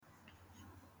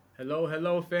Hello,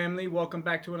 hello, family. Welcome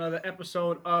back to another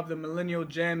episode of the Millennial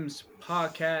Gems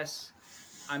podcast.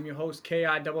 I'm your host,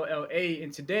 KILLA,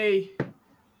 and today,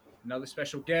 another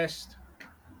special guest.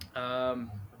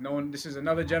 Known this is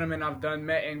another gentleman I've done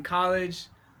met in college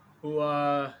who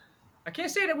I can't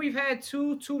say that we've had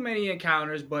too many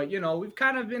encounters, but we've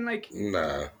kind of been like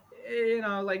Nah. in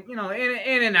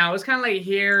and out. It's kind of like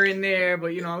here and there,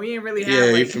 but we ain't really have Yeah,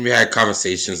 you like from we had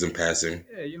conversations in passing.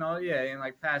 and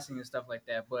like passing and stuff like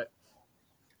that. But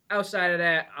outside of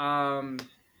that,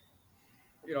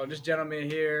 this gentleman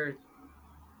here,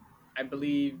 I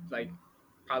believe, like,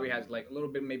 probably has like a little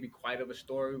bit, maybe quite of a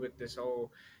story with this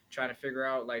whole trying to figure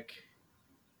out, like,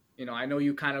 I know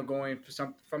you kind of going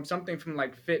for from something from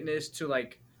like fitness to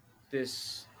like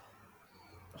this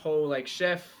whole like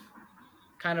chef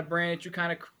kind of brand that you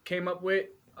kind of came up with.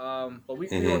 But we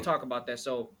gonna Mm-hmm. talk about that.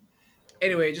 So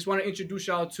anyway, just want to introduce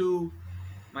y'all to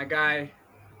my guy,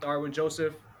 Darwyn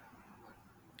Joseph.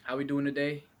 How we doing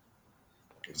today?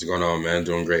 What's going on, man?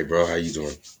 Doing great, bro. How you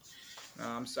doing?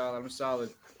 I'm solid. I'm solid.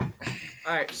 All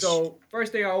right. So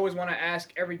first thing I always want to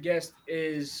ask every guest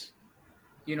is,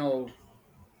 you know,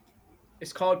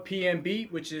 it's called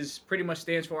PMB, which is pretty much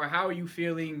stands for how are you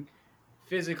feeling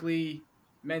physically,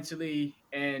 mentally,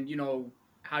 and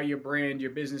how your brand,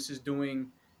 your business is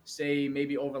doing. Say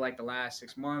maybe over like the last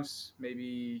 6 months,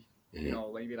 maybe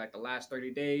Mm-hmm. maybe like the last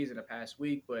 30 days in the past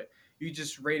week, but you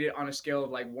just rate it on a scale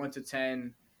of like 1 to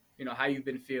 10. How you've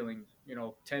been feeling.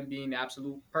 10 being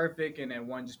absolute perfect, and then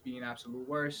one just being absolute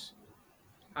worse.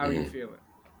 How are you Mm-hmm. feeling?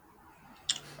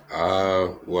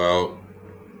 Well,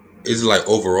 is it like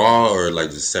overall or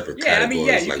like just separate Yeah, I mean,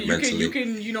 yeah, categories, you like can, you can, you mentally?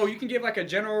 can, you can give like a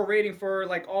general rating for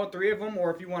like all three of them,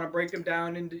 or if you want to break them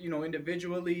down into,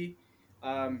 individually,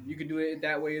 you can do it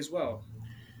that way as well.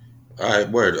 All right,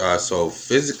 word. So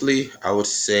physically, I would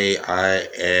say I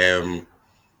am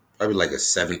probably like a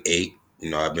 7, 8.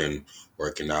 I've been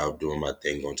working out, doing my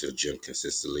thing, going to the gym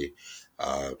consistently.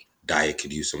 Uh, Diet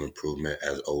could use some improvement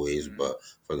as always, Mm-hmm. but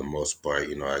for the most part,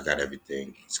 I got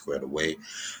everything squared away.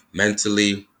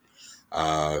 Mentally,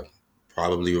 uh,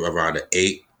 probably around an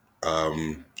 8.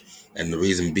 Um, and the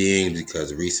reason being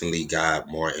because recently got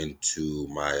more into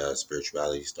my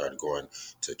spirituality, started going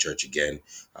to church again,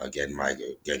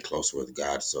 getting closer with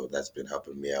God. So that's been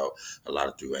helping me out a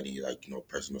lot through any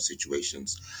personal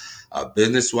situations.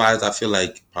 Business wise, I feel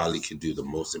like probably could do the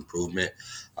most improvement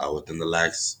within the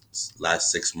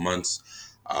last 6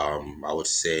 months. I would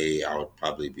say I would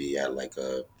probably be at like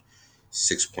a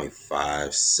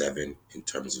 6.57 in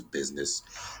terms of business.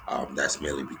 That's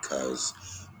mainly because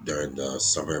during the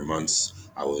summer months,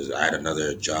 I had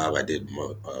another job. I did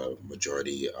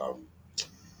majority,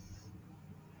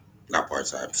 not part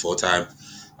time, full time,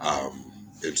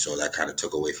 and so that kind of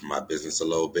took away from my business a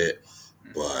little bit.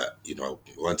 Mm-hmm. But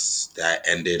once that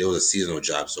ended, it was a seasonal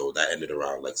job, so that ended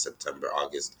around like September,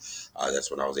 August. That's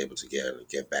when I was able to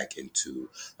get back into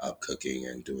cooking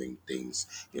and doing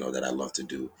things that I love to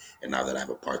do. And now that I have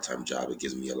a part time job, it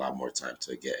gives me a lot more time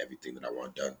to get everything that I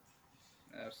want done.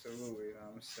 Absolutely,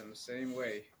 I'm the same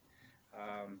way.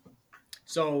 Um,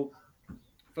 so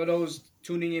for those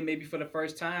tuning in, maybe for the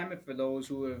first time, and for those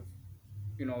who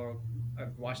you know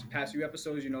have watched the past few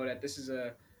episodes, you know that this is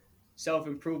a self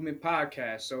improvement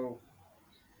podcast. So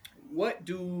what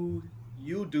do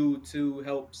you do to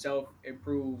help self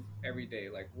improve every day?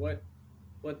 Like what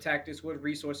tactics, what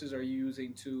resources are you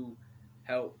using to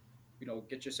help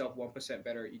get yourself 1%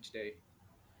 better each day?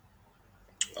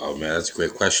 Oh man, that's a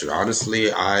great question.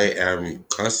 Honestly, I am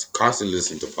constantly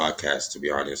listening to podcasts. To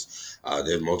be honest,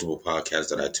 there's multiple podcasts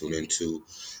that I tune into.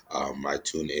 I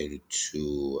tune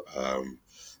into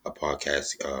a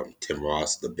podcast, Tim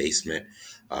Ross, The Basement.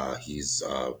 He's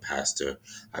a pastor.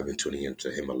 I've been tuning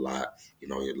into him a lot.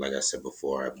 Like I said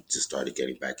before, I've just started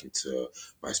getting back into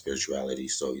my spirituality,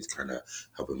 so he's kind of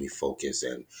helping me focus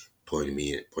and pointing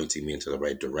me into the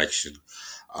right direction.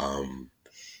 Um,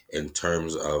 in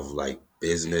terms of like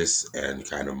business and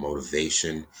kind of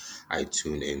motivation, I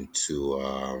tune into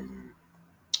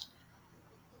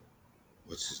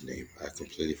what's his name? I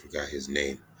completely forgot his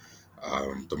name.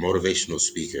 The motivational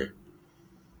speaker,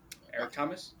 Eric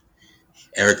Thomas.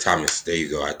 Eric Thomas. There you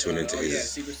go. I tune into Oh yeah,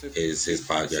 his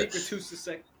podcast.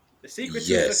 The secret to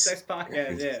Yes, success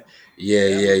podcast. Yeah, yeah,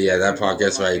 that yeah, was yeah. That definitely one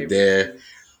of podcast my right favorites there. too.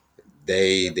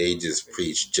 They Definitely one of just my favorites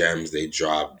preach gems. They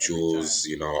drop every time. jewels,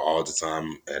 all the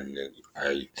time. And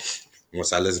I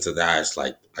once I listen to that, it's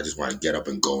like I just want to get up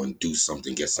and go and do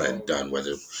something, get something Oh, done.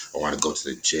 Whether I want to go to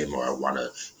the gym or I want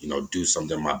to, do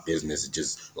something in my business, it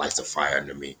just lights a fire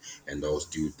under me. And those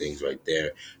two things right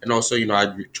there. And also,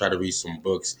 I try to read some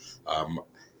books. I'm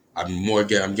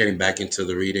getting back into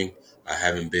the reading. I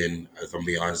haven't been, if I'm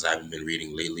being honest, I haven't been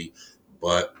reading lately,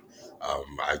 but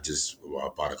I just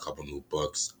bought a couple new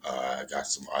books. I got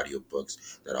some audio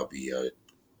books that I'll be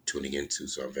tuning into,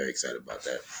 so I'm very excited about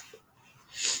that.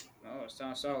 Oh, it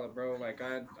sounds solid, bro. Like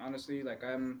I honestly, like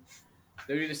I'm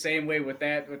literally the same way with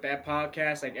that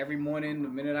podcast. Like every morning, the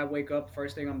minute I wake up,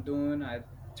 first thing I'm doing, I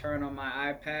turn on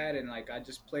my iPad and like I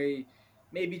just play,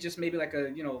 maybe like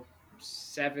a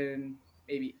 7,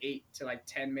 maybe 8 to like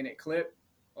 10 minute clip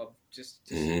of just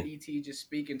Hmm. ET just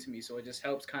speaking to me. So it just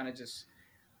helps, kind of just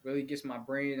really gets my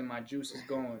brain and my juices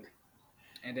going.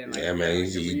 And then like Yeah, man, yeah,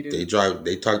 like the reading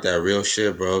they talk that real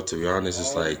shit, bro. To be honest,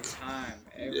 it's all the like time,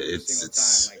 every it's single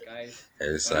time. it's Like I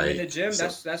it's when I'm in the like gym, so.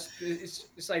 that's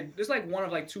it's like there's like one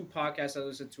of like two podcasts I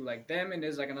listen to, like them, and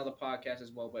there's like another podcast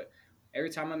as well. But every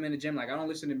time I'm in the gym, like I don't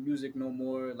listen to music no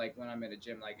more. Like when I'm in the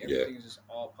gym, like Yeah, everything is just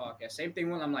all podcast. Same thing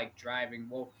when I'm like driving.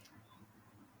 Well,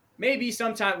 maybe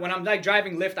sometimes when I'm like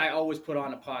driving Lyft, I always put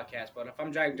on a podcast. But if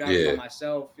I'm driving by yeah,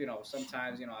 myself,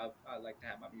 sometimes I like to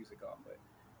have my music on. But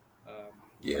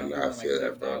yeah. when I'm Nah, I doing like feel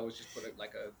that, Lyft, I bro. always just put a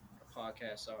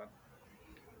podcast on.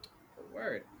 But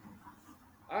word.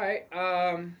 All right.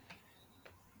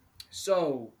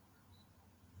 So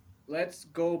let's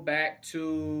go back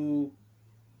to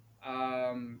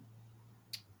um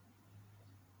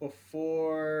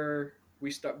before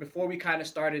we kind of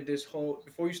started this whole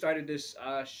before you started this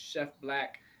Chef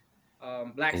Black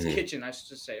Black's Hmm. Kitchen, I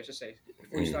should say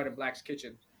before you started Black's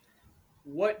Kitchen.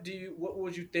 What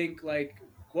would you think, like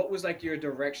what was like your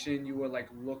direction you were like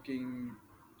looking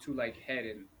to like head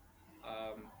in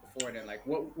before then, like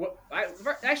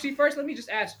actually first let me just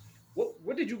ask,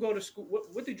 what did you go to school,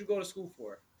 what did you go to school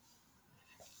for?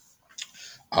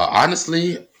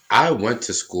 Honestly, I went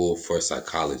to school for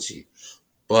psychology,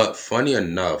 but funny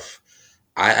enough,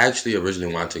 I actually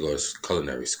originally wanted to go to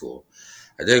culinary school.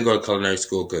 I didn't go to culinary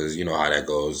school because you know how that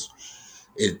goes.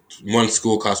 One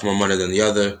school costs more money than the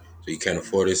other, so you can't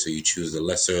afford Mm, it. So you choose the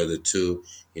lesser of the two.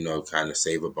 You know, kind of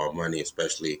save up on money,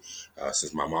 especially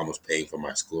since my mom was paying for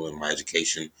my school and my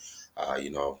education.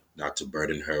 You know, not to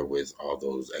burden her with all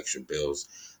those extra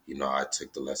bills. You know, I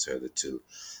took the lesser of the two.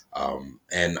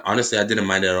 And honestly, I didn't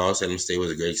mind it at all. Salem State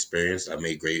was a great experience. I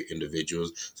made great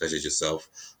individuals, such as yourself.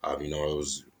 You know, it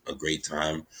was a great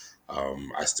time.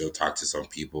 I still talk to some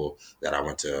people that I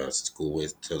went to school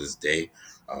with till this day.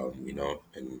 You know,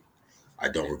 and I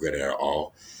don't regret it at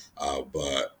all.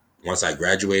 But once I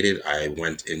graduated, I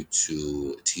went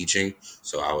into teaching.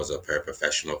 So I was a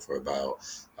paraprofessional for about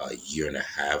a year and a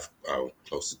half,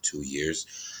 close to 2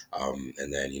 years.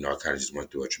 And then, you know, I kind of just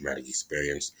went through a traumatic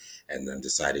experience and then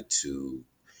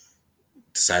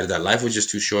decided that life was just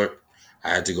too short. I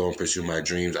had to go and pursue my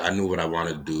dreams. I knew what I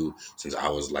wanted to do since I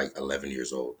was like 11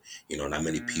 years old. You know, not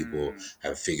many people mm,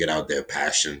 have figured out their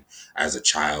passion as a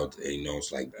child. And, you know,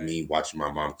 it's like right. me watching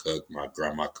my mom cook, my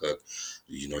grandma cook,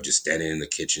 you know, just standing in the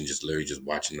kitchen, just literally just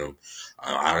watching them.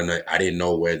 I don't know. I didn't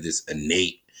know where this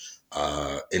innate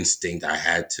instinct I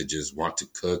had to just want to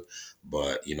cook,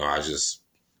 but, you know, I just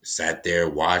sat there,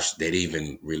 watched. They didn't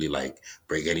even really like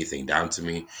break anything down to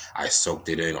me. I soaked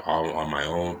it in all on my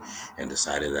own and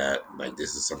decided that like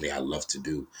this is something I love to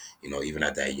do, you know, even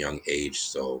at that young age.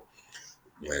 So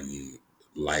when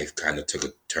life kind of took a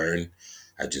turn,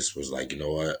 I just was like, you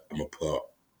know what,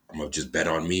 I'm gonna just bet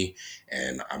on me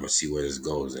and I'm gonna see where this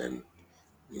goes. And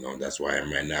you know, that's where I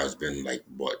am right now. It's been like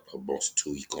what almost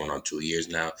going on 2 years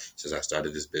now since I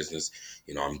started this business.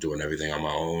 You know, I'm doing everything on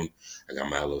my own. I got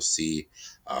my LLC.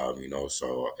 You know,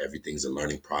 so everything's a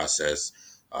learning process.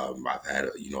 I've had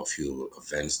you know a few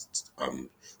events.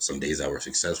 Some days that were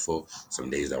successful, some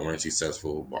days that weren't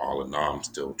successful. But all in all, I'm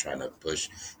still trying to push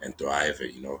and thrive,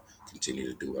 and you know, continue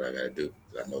to do what I got to do.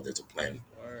 I know there's a plan.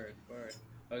 Word, word.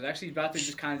 I was actually about to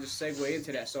just kind of just segue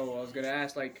into that. So I was gonna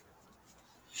ask, like,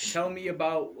 tell me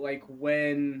about like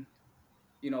when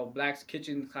Black's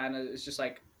Kitchen kind of it's just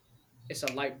like it's a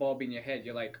light bulb in your head.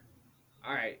 You're like,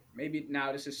 all right, maybe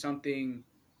now this is something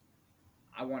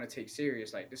I want to take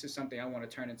serious. Like this is something I want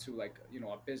to turn into like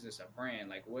a business, a brand.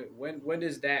 Like when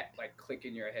does that like click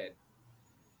in your head?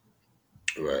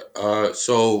 Right.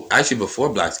 So actually,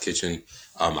 before Black's Kitchen,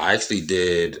 I actually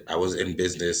did. I was in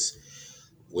business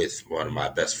with one of my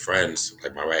best friends,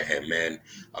 like my right hand man.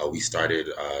 We started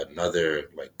another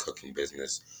like cooking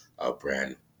business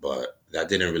brand, but that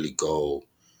didn't really go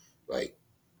like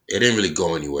it didn't really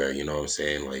go anywhere. You know what I'm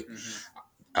saying? Like Mm-hmm.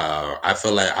 I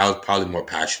feel like I was probably more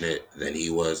passionate than he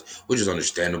was, which is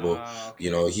understandable. Ah,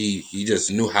 You okay. know, he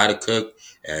just knew how to cook,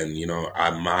 and you know,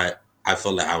 I I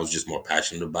felt like I was just more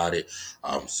passionate about it.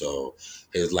 So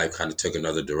his life kind of took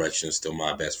another direction. Still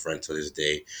my best friend to this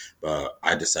day, but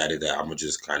I decided that I'm gonna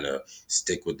just kind of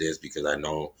stick with this because I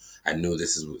knew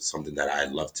this is something that I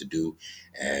love to do,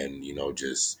 and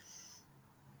just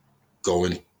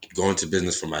going going to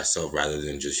business for myself rather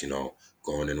than just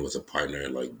going in with a partner.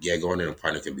 Like, yeah, going in a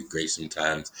partner can be great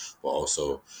sometimes, but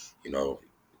also you know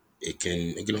it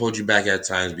can hold you back at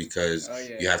times because Oh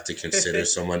you have to consider yeah.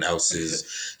 someone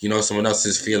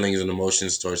else's feelings and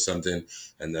emotions towards something.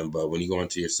 And then but when you go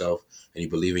into yourself and you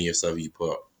believe in yourself,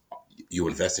 you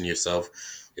invest in yourself.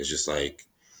 It's just like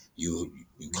you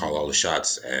call all the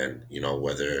shots, and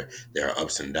whether there are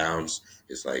ups and downs,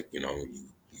 it's like you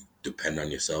depend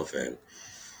on yourself. And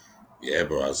yeah,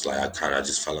 bro, I was like, I kind of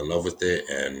just fell in love with it,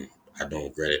 and I don't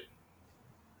regret it.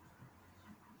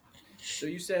 So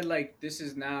you said like this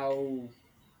is now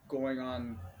going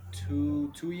on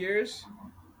two years.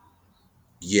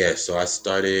 Yeah, so I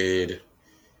started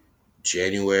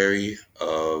January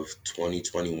of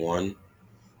 2021.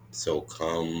 So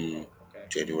come Okay.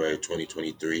 January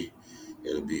 2023,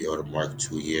 it'll mark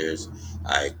 2 years.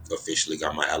 I officially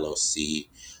got my LLC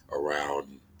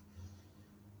around,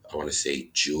 I want to say,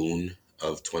 June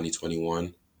of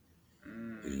 2021.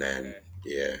 And then, Okay.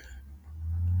 yeah.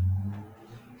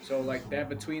 So like that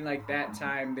between like that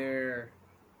time there,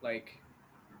 like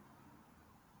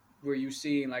were you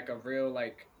seeing like a real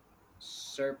like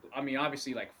surplus? I mean,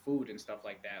 obviously like food and stuff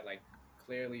like that. Like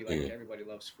clearly, like Mm. everybody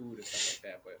loves food and stuff like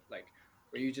that. But like,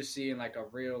 were you just seeing like a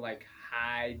real like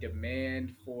high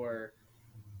demand for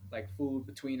like food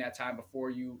between that time before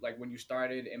you like when you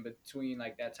started and between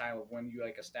like that time of when you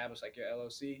like established like your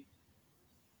LLC?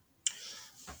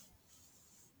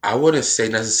 I wouldn't say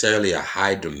necessarily a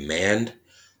high demand,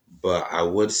 but I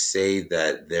would say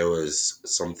that there was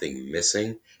something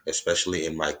missing, especially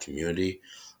in my community.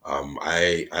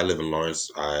 I live in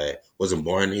Lawrence. I wasn't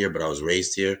born here, but I was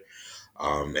raised here.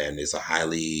 And it's a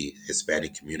highly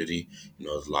Hispanic community.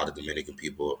 There's a lot of Dominican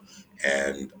people,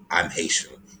 and I'm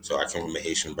Haitian, so I come from a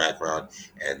Haitian background,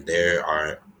 and there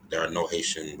are no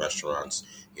Haitian restaurants,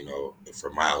 for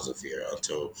miles of here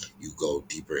until you go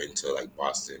deeper into like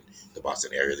Boston, the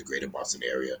Boston area, the greater Boston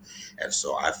area. And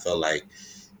so I felt like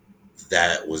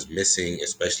that was missing,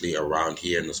 especially around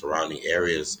here in the surrounding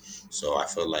areas. So I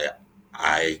felt like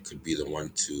I could be the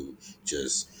one to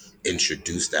just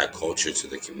introduce that culture to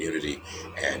the community.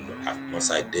 And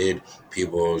once I Mm, did,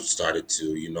 people started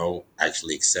to,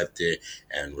 actually accept it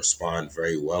and respond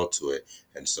very well to it.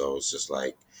 And so it's just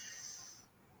like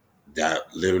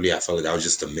that. Literally, I felt like that was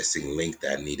just a missing link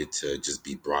that needed to just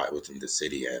be brought within the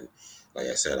city. And like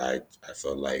I said, I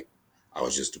felt like I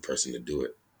was just the person to do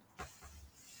it.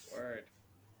 word.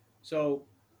 So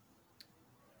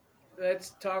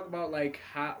let's talk about like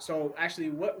how. So actually,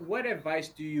 what advice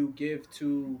do you give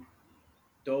to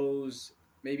those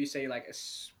maybe say like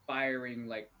aspiring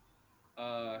like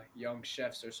young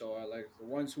chefs or so, or like the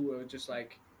ones who are just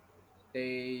like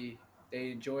they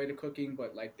enjoy the cooking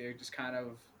but like they're just kind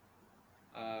of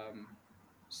um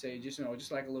say just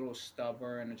just like a little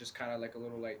stubborn and just kind of like a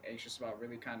little like anxious about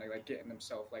really kind of like getting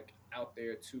themselves like out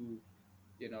there to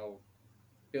you know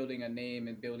building a name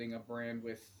and building a brand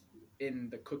with in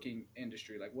the cooking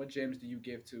industry. Like what gems do you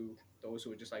give to those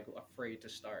who are just like afraid to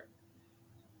start?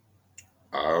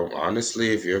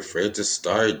 Honestly, if you're afraid to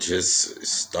start, just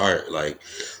start. Like,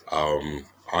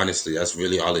 honestly, that's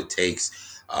really all it takes.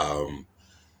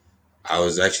 I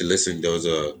was actually listening. There was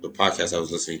the podcast I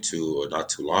was listening to not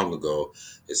too long ago.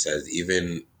 It says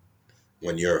even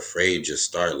when you're afraid, just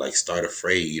start. Like, start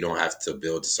afraid. You don't have to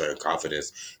build a certain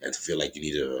confidence and to feel like you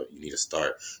need to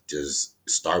start. Just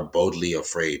start boldly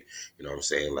afraid. You know what I'm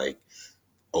saying? Like,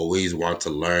 always want to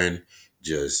learn.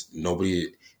 Just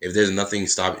nobody. If there's nothing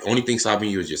stopping, only thing stopping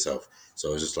you is yourself.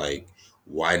 So it's just like,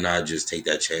 why not just take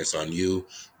that chance on you?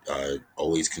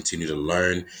 Always continue to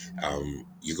learn.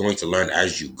 You're going to learn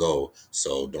as you go.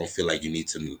 So don't feel like you need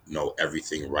to know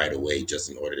everything right away just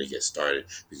in order to get started.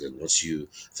 Because once you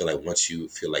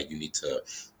feel like you need to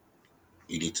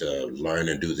learn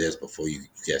and do this before you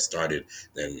get started,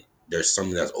 then there's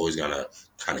something that's always gonna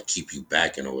kind of keep you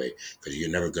back in a way because you're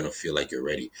never gonna feel like you're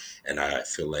ready. And I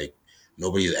feel like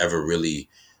nobody's ever really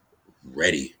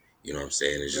ready. You know what I'm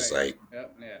saying? It's just Right. like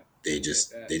Yep. Yeah. they I get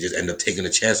just that. they just end up taking a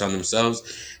chance on themselves,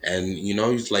 and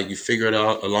it's like you figure it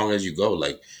out along as you go.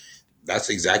 Like that's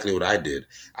exactly what I did.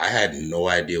 I had no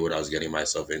idea what I was getting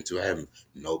myself into. I have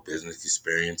no business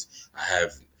experience. I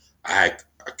had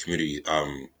a community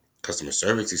customer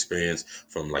service experience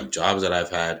from like jobs that I've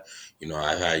had.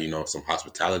 I've had some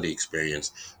hospitality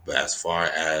experience, but as far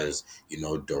as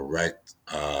direct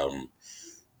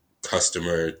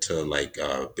customer to like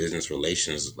business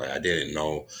relations, like I didn't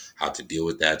know how to deal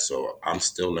with that. So I'm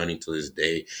still learning to this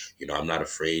day. I'm not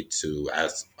afraid to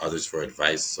ask others for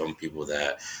advice. Some people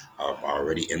that are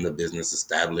already in the business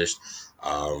established.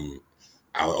 um,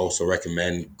 I would also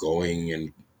recommend going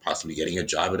and possibly getting a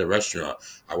job at a restaurant.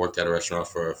 I worked at a restaurant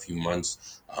for a few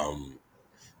months.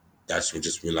 That's when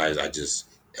just realized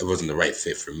it wasn't the right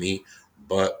fit for me.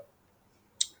 But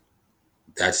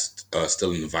that's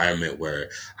still an environment where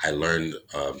I learned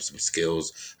some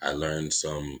skills. I learned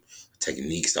some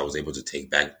techniques that I was able to take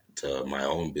back to my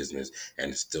own business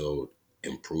and still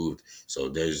improved.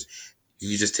 So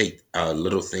you just take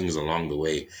little things along the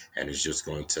way, and it's just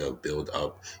going to build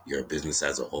up your business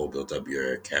as a whole, build up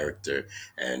your character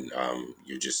and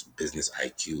your just business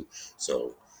IQ.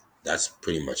 So that's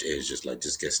pretty much it. It's just like,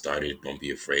 just get started. Don't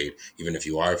be afraid. Even if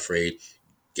you are afraid,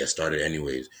 get started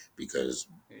anyways, because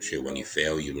There you shit, when you go.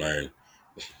 fail, you learn.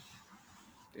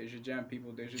 There's your gem,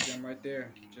 people. There's your gem right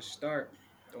there. Just start.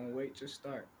 Don't wait. Just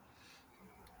start.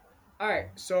 All right.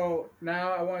 So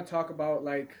now I want to talk about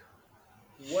like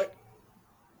what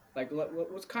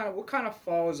what kind of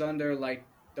falls under like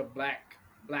the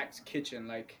Black's kitchen.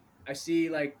 Like I see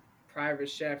like private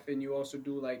chef, and you also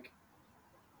do like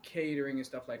catering and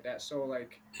stuff like that. So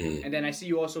like, Mm, and then I see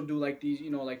you also do like these,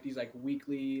 like these like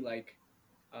weekly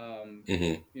um,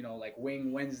 mm-hmm, like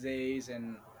wing Wednesdays,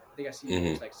 and I think I see you mm-hmm.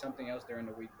 post like something else during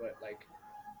the week. But like,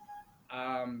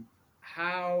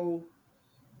 how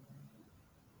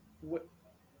what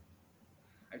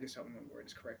I guess I'm gonna word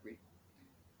this correctly.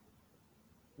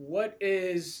 What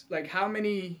is like how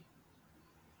many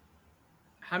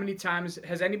times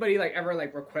has anybody like ever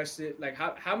like requested like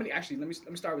how many actually let me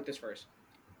start with this first.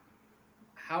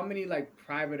 How many like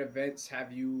private events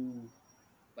have you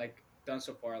like done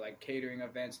so far, like catering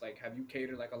events? Like have you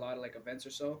catered like a lot of like events or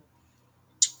so?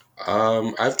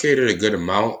 I've catered a good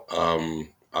amount.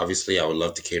 Obviously, I would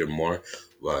love to cater more,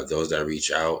 but those that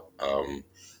reach out,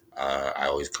 I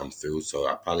always come through. So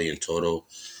I probably in total,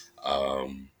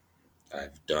 um,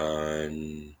 I've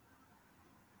done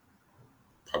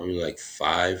probably like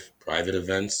 5 private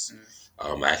events.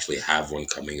 Mm. I actually have one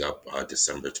coming up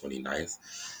December 29th.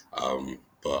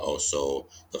 But also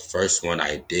the first one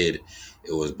I did,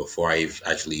 it was before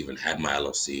actually even had my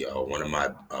LLC. One of my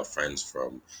friends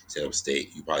from Salem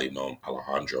State, you probably know him,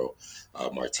 Alejandro Ah,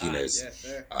 Martinez. yes,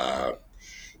 sir. Uh,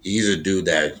 he's a dude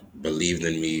that believed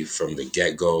in me from the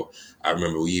get go. I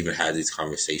remember we even had this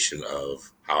conversation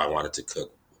of how I wanted to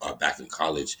cook back in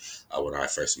college when I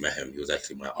first met him. He was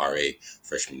actually my RA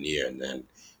freshman year, and then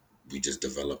we just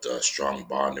developed a strong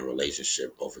bond and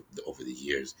relationship over the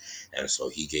years. And so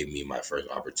he gave me my first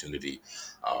opportunity.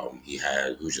 He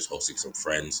was just hosting some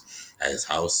friends at his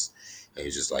house, and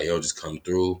he's just like, "Yo, just come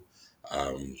through.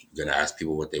 You're gonna ask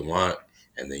people what they want,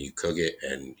 and then you cook it."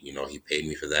 And he paid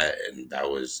me for that, and that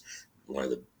was one of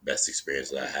the best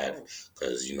experiences I That's had, dope.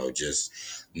 because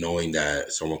just knowing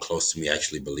that someone close to me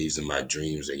actually believes in my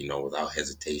dreams, and without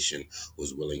hesitation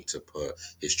was willing to put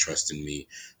his trust in me,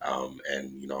 and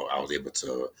I was able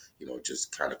to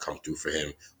just kind of come through for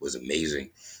him, was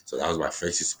amazing. So that was my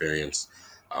first experience,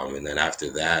 and then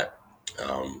after that,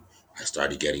 um, I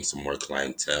started getting some more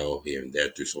clientele here and there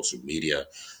through social media.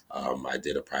 I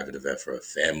did a private event for a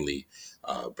family,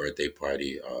 birthday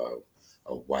party.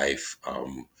 A wife,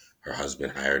 her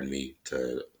husband hired me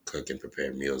to cook and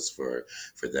prepare meals for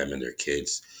them and their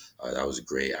kids. That was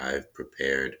great. I've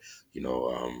prepared, you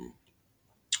know,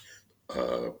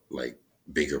 like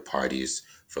bigger parties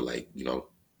for like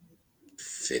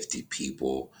 50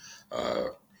 people. Uh,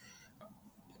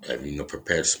 I've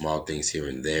prepared small things here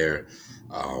and there.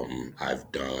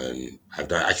 I've done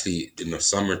actually in the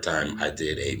summertime. I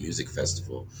did a music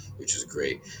festival, which is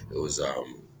great. It was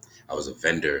I was a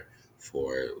vendor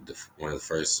for one of the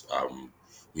first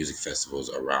music festivals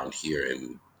around here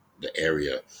in the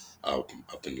area, up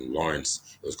in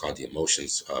Lawrence. It was called the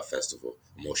Emotions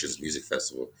Music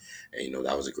Festival, and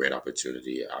that was a great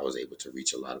opportunity. I was able to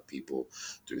reach a lot of people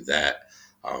through that.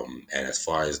 And as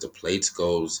far as the plates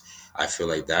goes, I feel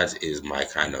like that is my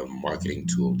kind of marketing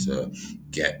tool to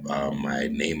get my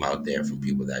name out there from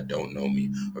people that don't know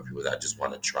me, or people that just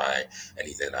want to try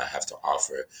anything I have to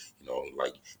offer.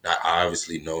 Like, not, I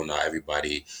obviously know not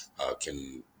everybody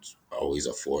can always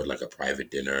afford like a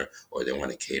private dinner, or they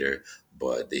want to cater,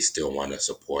 but they still want to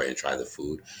support and try the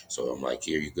food. So I'm like,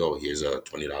 here you go. Here's a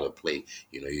 $20 plate.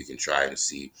 You can try and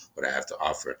see what I have to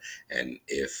offer. And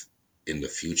if in the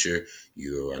future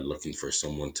you are looking for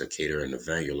someone to cater an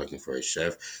event, you're looking for a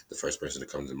chef, the first person that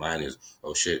comes to mind is,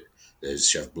 oh shit, there's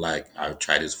Chef Black. I've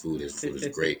tried his food. His food is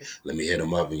great. Let me hit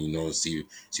him up and see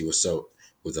what's up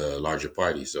with a larger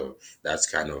party. So that's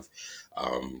kind of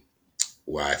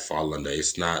where I fall under.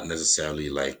 It's not necessarily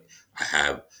like I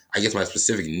have. I guess my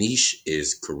specific niche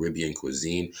is Caribbean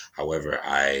cuisine. However,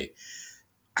 I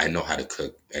know how to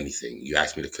cook anything. You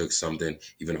ask me to cook something,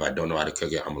 even if I don't know how to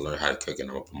cook it, I'm gonna learn how to cook it and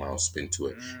I'm gonna put my own spin to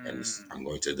it, and Mm, I'm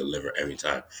going to deliver every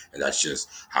time. And that's just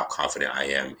how confident I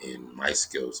am in my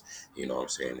skills. You know what I'm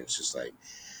saying? It's just like,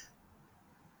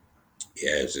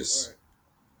 yeah, word.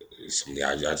 it's something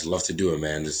I just love to do it,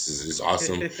 man. This is it's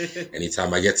awesome.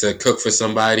 Anytime I get to cook for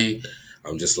somebody,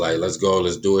 I'm just like, let's go,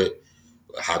 let's do it.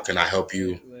 How can I help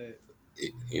you? Lit.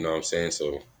 You know what I'm saying?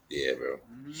 So yeah, bro.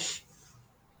 Mhm.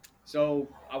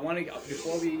 So I want to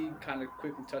before we kind of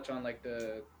quickly touch on like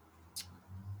the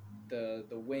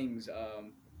wings,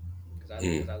 Mm,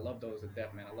 because I love those to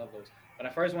death, man. I love those. But I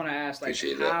first want to ask like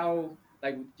appreciate that. how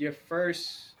like your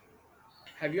first.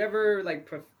 Have you ever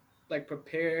like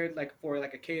prepared like for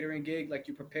like a catering gig? Like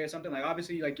you prepare something like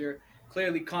obviously like you're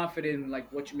clearly confident in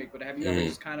like what you make, but have you ever Mm.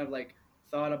 just kind of like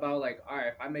thought about like all right,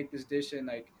 if I make this dish and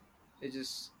like it's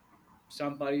just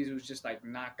somebody who's just like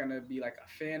not gonna be like a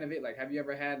fan of it. Like, have you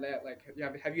ever had that? Like,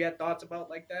 have you had thoughts about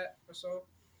like that or so?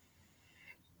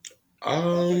 You ever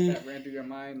thoughts like Um, that ran through your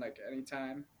mind like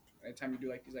anytime you do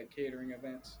like these like catering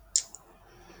events?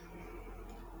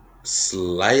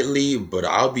 Slightly, but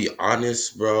I'll be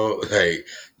honest, bro. Like,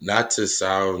 not to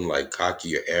sound like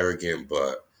cocky or arrogant,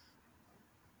 but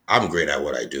I'm great at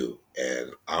what I do,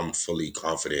 and I'm fully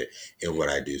confident in what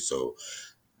I do. So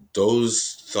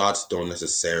those thoughts don't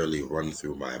necessarily run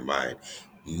through my mind.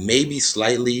 Maybe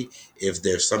slightly if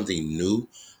there's something new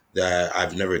that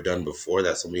I've never done before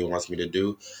that somebody wants me to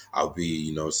do, I'll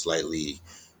be, slightly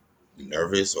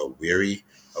nervous or weary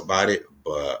about it.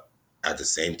 But at the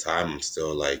same time, I'm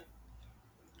still like,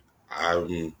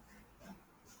 I'm,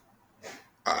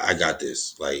 I got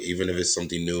this. Like, even if it's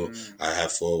something new, Mm. I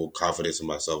have full confidence in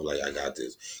myself. Like, I got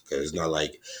this. Because it's not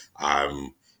like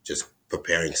I'm just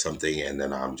preparing something and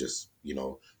then I'm just,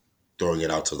 throwing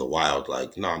it out to the wild.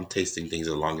 Like, no, I'm tasting things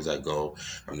as long as I go.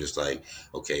 I'm just like,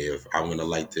 okay, if I'm gonna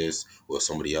like this, will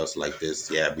somebody else like this?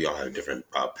 Yeah, we all have different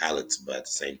palates, but at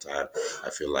the same time,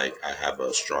 I feel like I have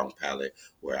a strong palate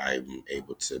where I'm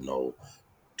able to know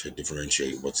to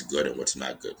differentiate what's good and what's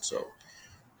not good. So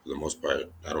for the most part,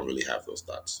 I don't really have those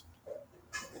thoughts.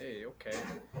 Hey,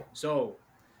 okay. So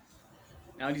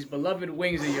now these beloved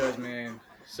wings of yours, man.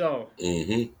 So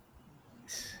Hmm.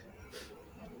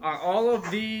 are all of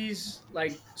these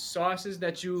like sauces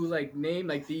that you like name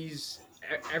like these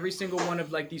every single one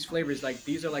of like these flavors like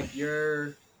these are like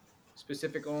your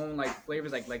specific own like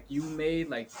flavors like you made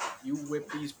like you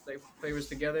whip these flavors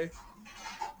together?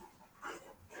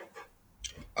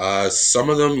 Some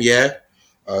of them, yeah.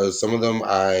 Some of them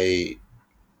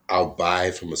I'll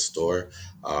buy from a store,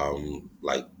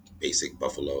 like basic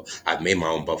buffalo. I've made my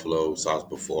own buffalo sauce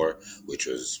before, which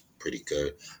was pretty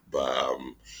good. But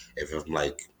if I'm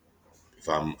like, if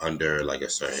I'm under like a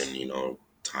certain,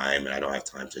 time and I don't have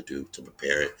time to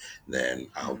prepare it, then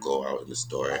I'll Mm-hmm. go out in the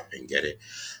store and get it.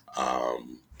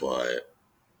 But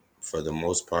for the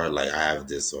most part, like I have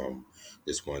this one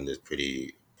that's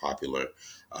pretty popular.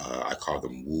 I call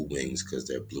them Woo Wings because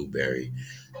they're blueberry.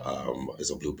 It's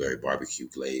a blueberry barbecue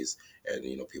glaze, and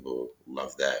people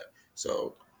love that.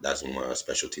 So that's one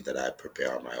specialty that I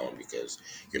prepare on my own because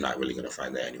you're not really gonna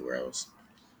find that anywhere else.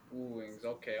 Woo wings.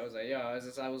 Okay, I was like, yo,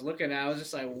 I was looking at, I was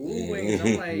just like, woo wings.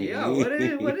 I'm like, yo, what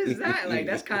is that? Like,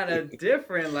 that's kind of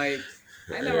different. Like,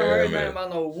 I never Yeah, heard nothing man. about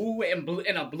no woo and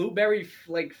in a blueberry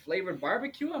like flavored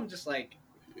barbecue. I'm just like,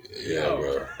 Yeah, yo,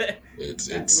 bro. It's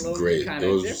that's it's low key great. kind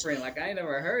of Those different. Like, I ain't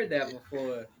never heard that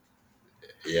before.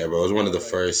 Yeah, bro. It was one of So the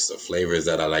like, first flavors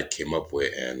that I like came up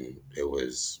with, and it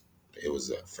was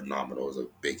a phenomenal. It was a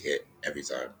big hit every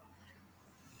time.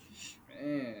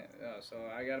 man, so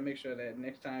I gotta make sure that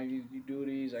next time you do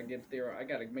these, I get there. I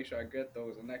gotta make sure I get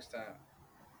those the next time.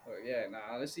 But yeah,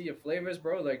 nah, let's see your flavors,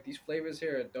 bro. Like these flavors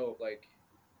here are dope. Like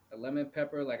the lemon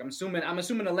pepper. Like I'm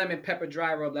assuming the lemon pepper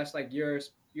dry rub. That's like your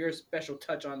special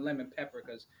touch on lemon pepper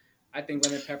because I think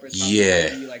lemon pepper is probably got to Yeah,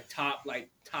 be like top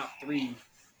three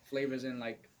flavors in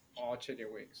like all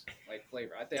chicken wings. Like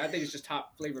flavor. I think it's just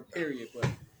top flavor period.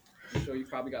 But I'm sure you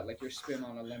probably got like your spin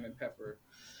on a lemon pepper.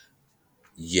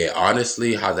 yeah.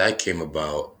 Honestly, how that came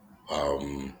about,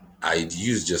 I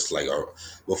used just like a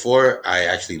before I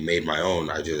actually made my own.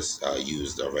 I just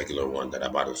used a regular one that I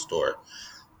bought in the store,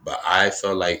 but I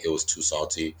felt like it was too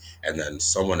salty. And then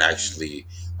someone Mm. actually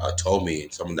told me,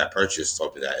 someone that purchased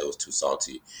told me that it was too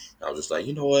salty. And I was just like,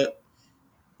 you know what?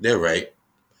 They're right.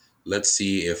 Let's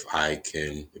see if I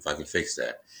can fix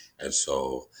that. And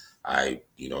so I,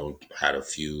 had a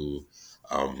few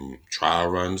trial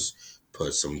runs,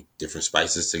 put some different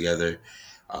spices together,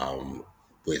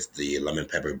 with the lemon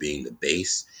pepper being the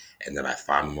base. And then I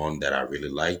found one that I really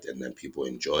liked, and then people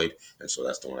enjoyed, and so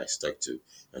that's the one I stuck to.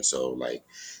 And so like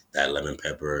that lemon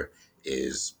pepper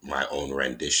is my own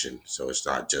rendition. So it's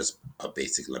not just a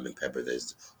basic lemon pepper.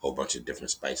 There's a whole bunch of different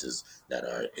spices that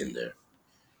are in there.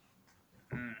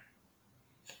 Mm.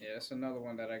 Yeah, that's another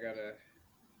one that I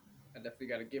definitely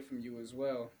gotta get from you as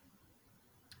well.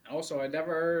 Also, I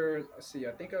never heard. Let's see.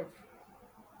 I think of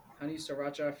honey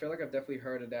sriracha. I feel like I've definitely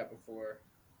heard of that before.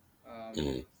 Um,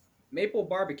 Mhm. Maple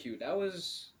barbecue. That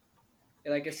was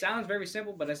like it sounds very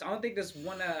simple, but I don't think this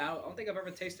one. I don't think I've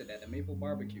ever tasted that. The maple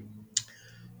barbecue.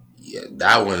 Yeah,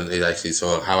 that one is actually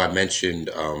so. How I mentioned,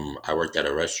 I worked at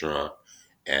a restaurant,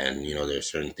 and there are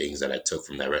certain things that I took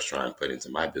from that restaurant and put into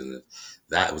my business.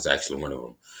 That was actually one of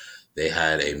them. They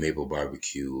had a maple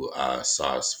barbecue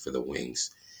sauce for the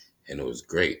wings, and it was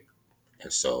great.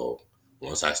 And so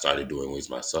once I started doing wings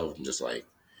myself, I'm just like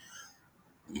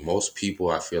most people,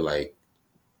 I feel like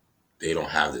they don't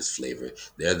have this flavor.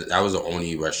 That was the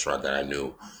only restaurant that I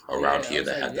knew around Yeah, I here was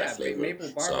that like, had that yeah, flavor. maple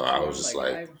So I barbecue. was I'm just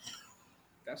like, like, so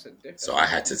that's a I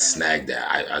had to different kind of snag flavor.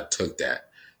 that. I took that.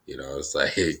 It's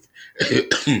like it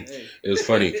Hey. was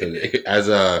funny because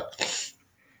I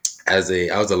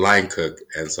was a line cook,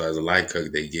 and so as a line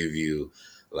cook, they give you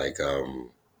like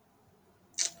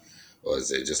what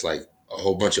is it? Just like a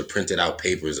whole bunch of printed out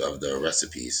papers of the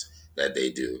recipes that they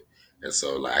do. And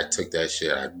so like I took that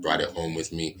shit, I brought it home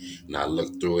with me, and I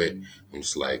looked through it. I'm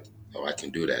just like, oh, I can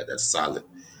do that. That's solid.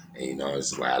 And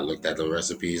it's like I looked at the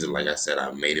recipes, and like I said,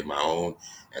 I made it my own,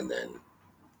 and then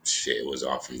shit, it was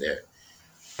all from there.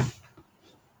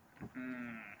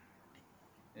 Mm,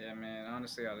 yeah, man.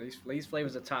 Honestly, these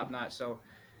flavors are top notch. So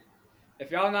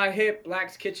if y'all not hip,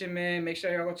 Black's Kitchen, man, make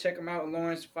sure y'all go check them out.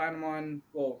 Lawrence, find them on.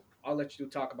 Well, I'll let you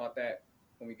talk about that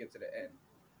when we get to the end.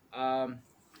 Um,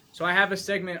 so I have a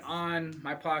segment on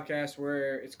my podcast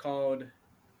where it's called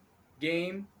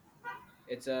Game.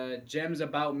 It's gems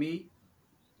about me.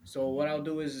 So what I'll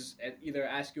do is either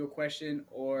ask you a question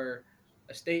or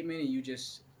a statement, and you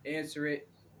just answer it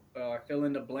or fill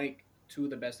in the blank to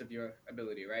the best of your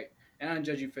ability, right? And I don't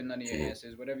judge you for none of your Mhm.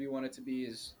 answers. Whatever you want it to be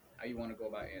is how you want to go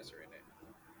about answering it.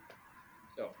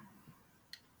 So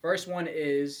first one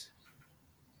is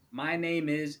my name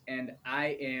is and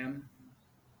I am.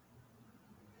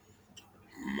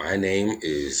 My name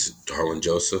is Darwin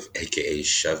Joseph, aka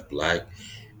Chef Black,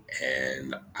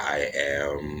 and I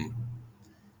am.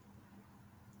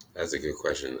 That's a good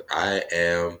question. I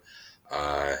am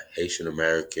a Haitian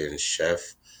American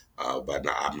chef, but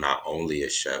I'm not only a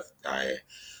chef. I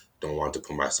don't want to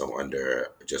put myself under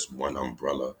just one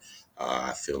umbrella.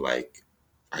 I feel like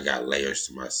I got layers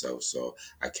to myself, so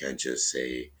I can't just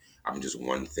say I'm just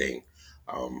one thing.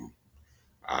 Um,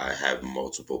 I have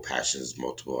multiple passions,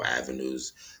 multiple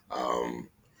avenues. Um,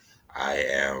 I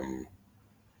am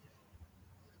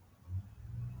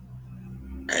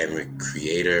a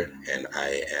creator, and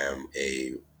I am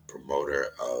a promoter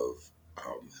of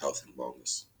health and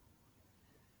wellness.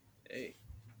 Hey,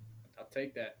 I'll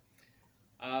take that.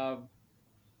 Um,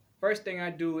 First thing I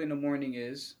do in the morning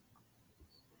is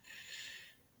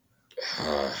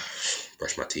Uh,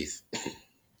 brush my teeth.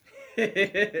 you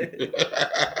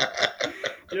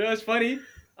know what's funny?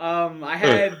 I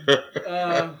had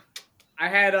uh I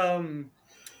had uh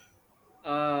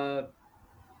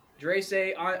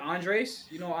Drace Andres,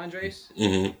 you know Andres?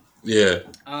 Hmm. Yeah.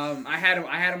 I had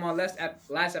him on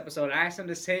last episode. I asked him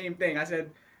the same thing. I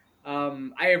said,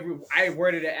 I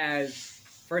worded it as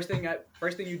first thing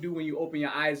you do when you open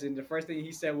your eyes, and the first thing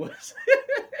he said was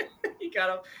he got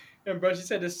up and bro, she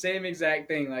said the same exact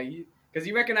thing, like because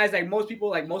he recognized like most people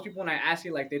when I ask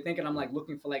it, like they're thinking I'm like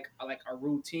looking for like a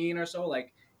routine or so,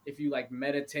 like if you like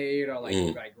meditate or like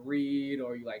you Mm. like read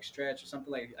or you like stretch or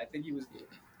something, like I think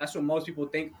that's what most people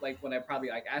think like when I probably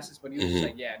like ask this, but he was just Hmm.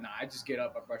 like, yeah, nah, I just get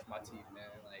up, I brush my teeth, man.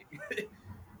 Like, like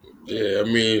Yeah, I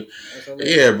mean, that's yeah,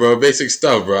 hilarious. bro, basic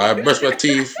stuff, bro. I brush my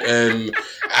teeth, and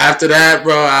after that,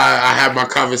 bro, I have my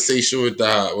conversation with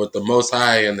the Most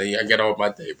High, and then I get on with my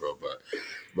day, bro.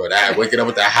 Bro, that waking up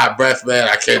with that hot breath, man,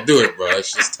 I can't do it, bro.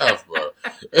 It's just tough, bro.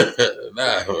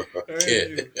 Nah, bro, I Heard can't.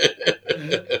 you.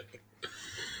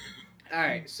 All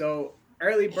right, so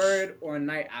early bird or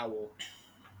night owl?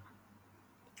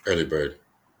 Early bird.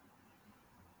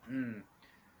 Mm.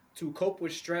 To cope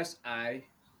with stress, I.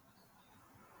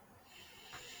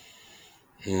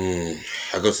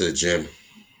 I go to the gym.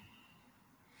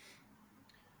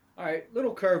 All right,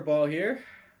 little curveball here.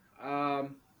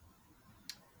 Um,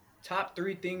 Top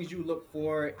three things you look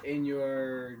for in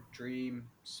your dream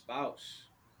spouse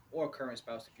or current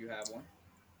spouse if you have one.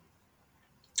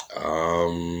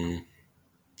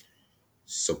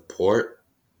 Support,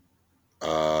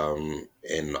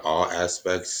 in all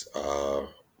aspects,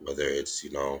 whether it's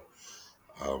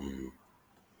um,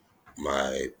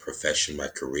 my profession, my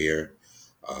career,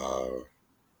 uh,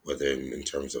 whether in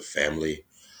terms of family,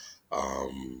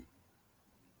 um,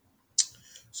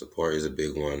 support is a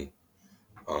big one.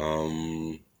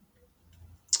 Um,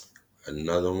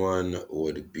 Another one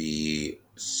would be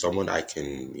someone I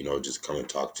can, just come and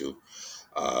talk to.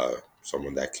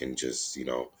 Someone that can just,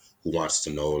 who wants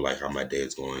to know like how my day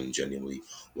is going,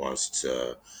 wants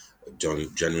to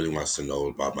genuinely wants to know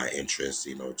about my interests,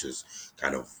 just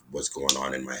kind of what's going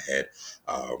on in my head.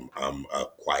 I'm a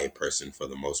quiet person for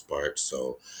the most part,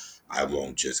 so I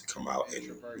won't just come out and,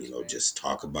 Introverts, man. just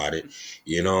talk about it.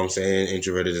 You know what I'm saying?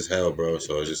 Introverted as hell, bro.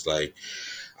 So it's just like,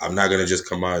 I'm not gonna just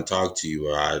come out and talk to you.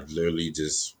 Or I literally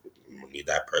just need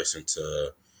that person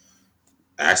to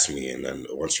ask me, and then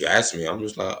once you ask me, I'm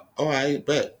just like, oh, I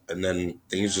bet, and then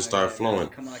things just start Now you flowing.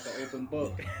 come like an open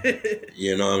book.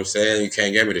 You know what I'm saying? You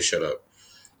can't get me to shut up.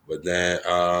 But then,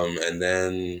 and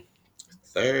then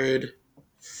third,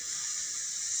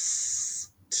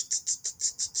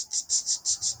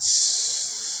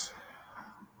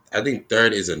 I think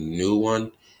third is a new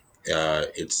one.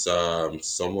 It's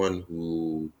someone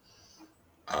who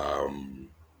um,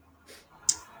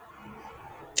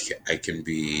 I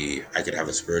could have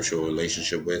a spiritual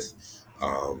relationship with.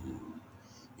 Um,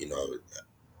 you know,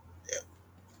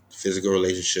 Physical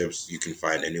relationships you can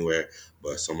find anywhere,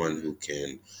 but someone Hmm. who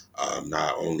can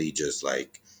not only just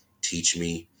like teach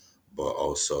me, but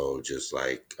also just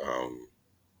like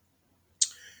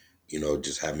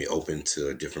just have me open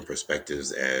to different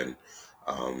perspectives and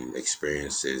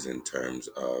experiences in terms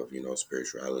of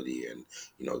spirituality and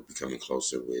becoming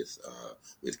closer with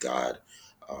God.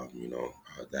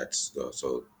 That's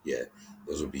so yeah.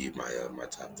 Those would be my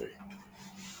top three.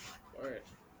 Word.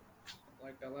 I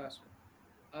like that last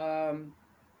one.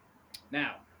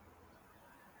 Now,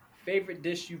 favorite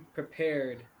dish you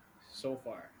prepared so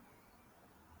far?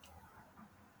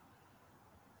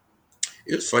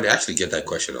 It was funny. I actually get that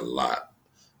question a lot.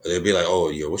 They'll be like,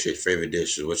 "Oh, what's your favorite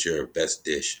dish? What's your best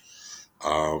dish?"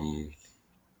 Um,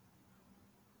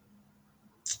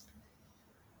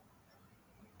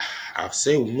 I'll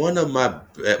say one of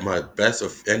my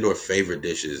best and or favorite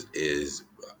dishes is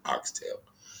oxtail.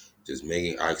 Just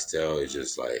making oxtail is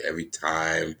just like every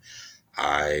time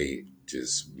I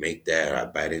just make that, I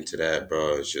bite into that,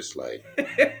 bro. It's just like,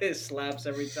 It slaps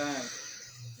every time.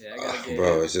 Yeah, I gotta get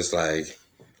bro, him. it's just like,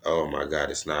 oh my god,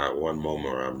 it's not one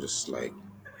moment where I'm just like,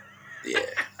 yeah,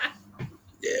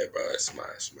 yeah, bro, it's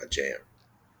my jam.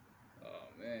 Oh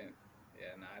man.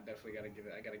 Yeah, nah, I definitely gotta give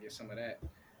it. I gotta get some of that.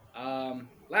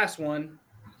 Last one.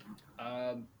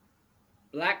 Um,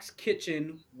 Black's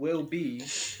Kitchen will be.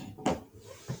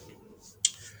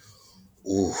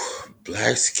 Ooh,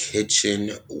 Black's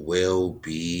Kitchen will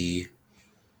be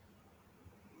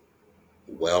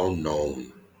well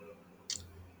known.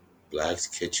 Black's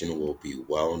Kitchen will be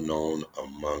well known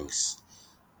amongst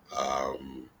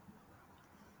um,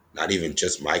 not even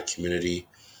just my community,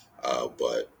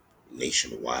 but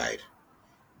nationwide.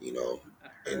 You know, I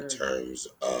in heard that. terms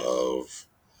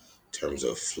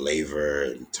of flavor,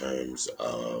 in terms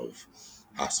of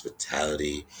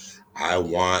hospitality, I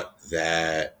want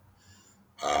that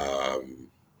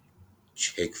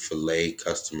Chick-fil-A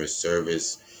customer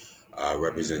service Mm-hmm.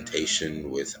 representation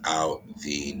without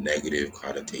the negative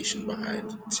connotation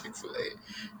behind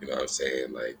Chick-fil-A. You know what I'm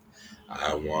saying? Like,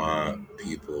 I want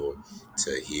people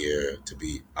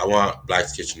I want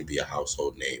Black's Kitchen to be a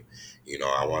household name.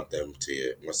 I want them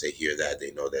to, once they hear that,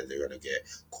 they know that they're going to get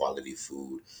quality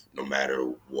food no matter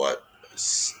what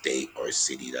state or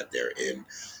city that they're in.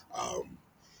 Um,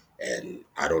 and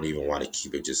I don't even want to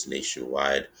keep it just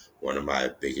nationwide. One of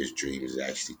my biggest dreams is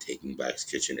actually taking Black's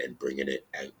Kitchen and bringing it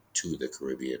to the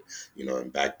Caribbean,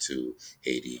 and back to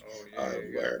Haiti, Oh yeah,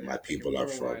 you gotta where my take it people are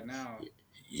from. worldwide now.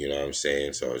 You know what I'm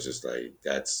saying? So it's just like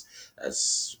that's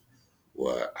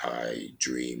what I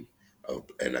dream of,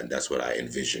 and that's what I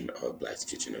envision of Black's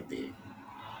Kitchen of being.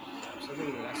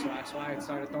 Absolutely. That's why I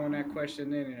started throwing that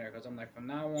question in there because I'm like, from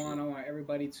now on, I want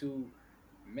everybody to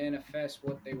manifest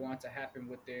what they want to happen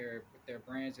with their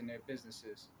brands and their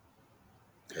businesses.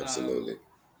 Um, Absolutely.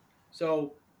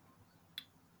 so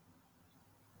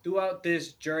throughout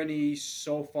this journey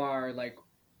so far, like,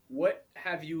 what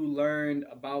have you learned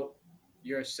about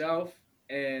yourself,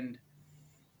 and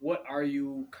what are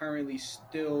you currently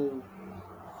still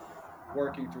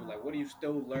working through? Like, what are you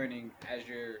still learning as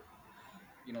you're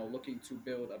looking to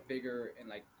build a bigger and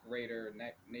like greater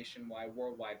nationwide,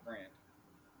 worldwide brand?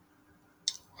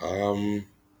 Um,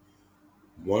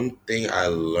 One thing I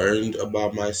learned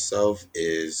about myself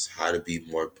is how to be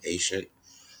more patient.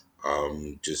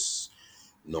 Just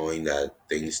knowing that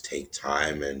things take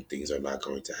time and things are not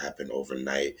going to happen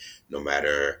overnight, no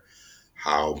matter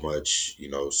how much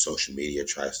social media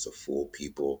tries to fool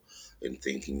people in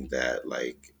thinking that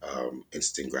like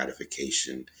instant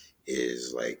gratification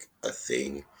is like a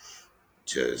thing.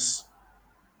 Mm-hmm. Just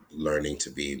learning to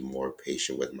be more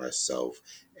patient with myself,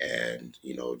 and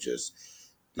just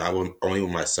not only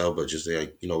with myself but just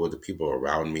like with the people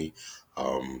around me.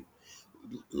 um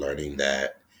Learning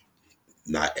that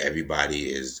not everybody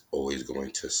is always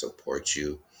going to support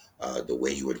you the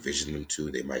way you envision them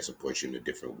to. They might support you in a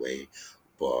different way,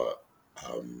 but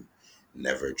um,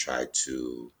 never try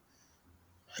to,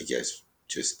 I guess,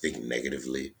 just think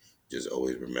negatively. Just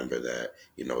always remember that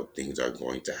things are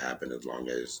going to happen as long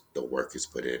as the work is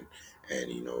put in,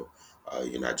 and you're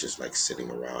not just like sitting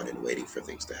around and waiting for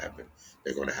things to happen.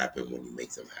 They're going to happen when you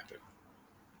make them happen.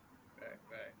 Right,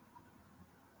 right.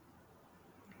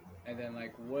 And then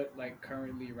like what like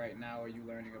currently right now are you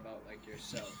learning about like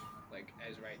yourself like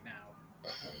as right now?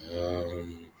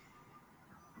 Um,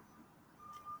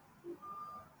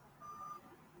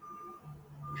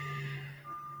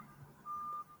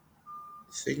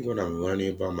 I think what I'm learning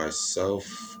about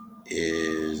myself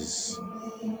is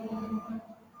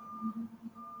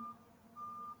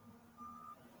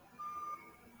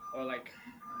Or like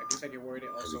I guess I could word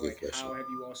it that's a also good like question. how have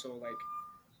you also like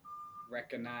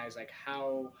recognized like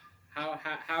how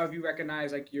have you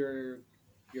recognized like your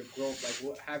growth like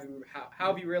what have you how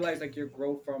have you realized like your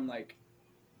growth from like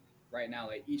right now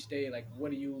like each day like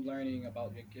what are you learning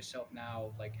about like, yourself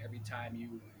now like every time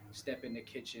you step in the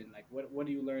kitchen like what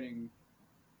are you learning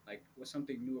like what's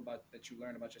something new about that you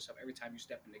learn about yourself every time you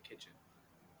step in the kitchen.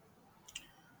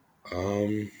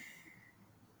 Um,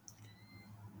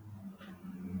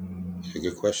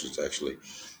 Good questions actually.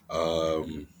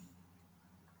 Um,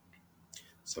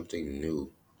 Something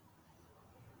new.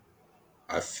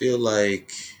 I feel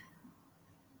like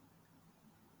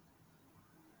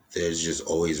there's just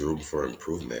always room for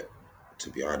improvement. To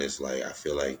be honest, like I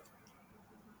feel like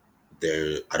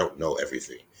I don't know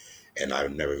everything, and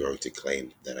I'm never going to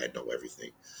claim that I know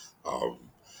everything.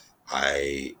 Um,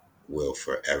 I will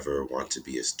forever want to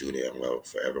be a student. I will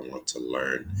forever want to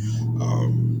learn,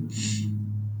 um,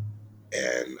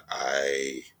 and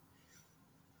I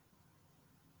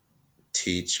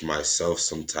teach myself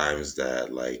sometimes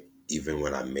that like even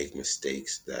when I make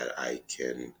mistakes that I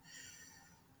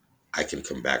can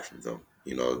come back from them.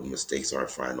 Mistakes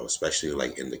aren't final, especially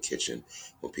like in the kitchen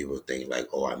when people think like,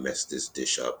 oh, I messed this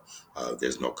dish up.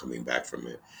 There's no coming back from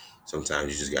it.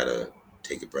 Sometimes you just gotta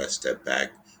take a breath, step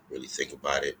back, really think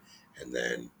about it, and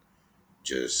then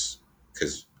just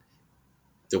because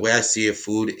the way I see it,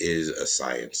 food is a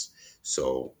science.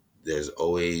 So there's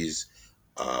always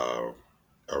uh,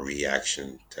 a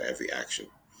reaction to every action,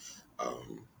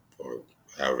 um, or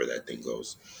however that thing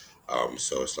goes.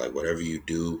 So it's like whatever you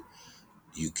do,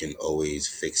 you can always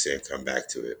fix it and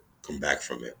come back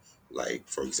from it. Like,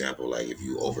 for example, like if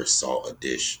you over salt a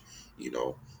dish,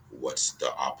 what's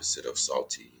the opposite of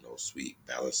salty? Sweet,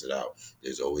 balance it out.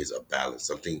 There's always a balance.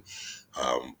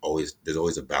 There's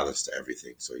always a balance to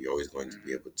everything. So you're always going to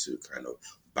be Mm-hmm. able to kind of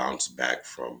bounce back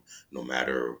from no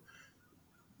matter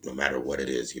no matter what it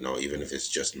is, even if it's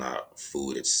just not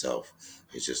food itself.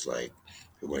 It's just like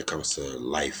when it comes to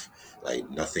life, like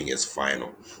nothing is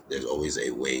final. There's always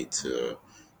a way to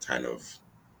kind of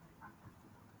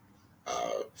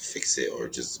fix it or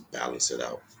just balance it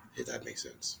out, if that makes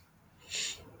sense.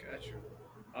 Got you.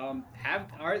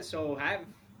 Have are so have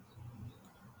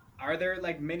are there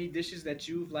like many dishes that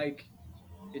you've like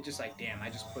it just like damn I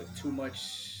just put too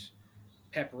much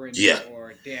pepper in Yeah, this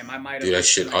or damn I might do have that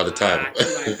just been shit all like the time.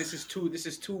 too like this is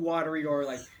too watery or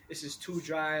like this is too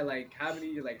dry like how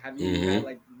many like have you had hmm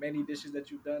like many dishes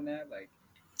that you've done that like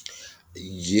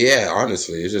Yeah,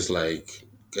 honestly, it's just like,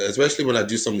 especially when I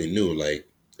do something new, like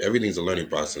everything's a learning mm-hmm.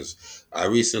 process. I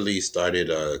recently started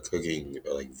cooking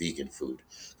like vegan food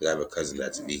because I have a cousin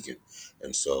that's Oh. vegan,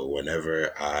 and so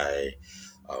whenever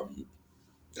um,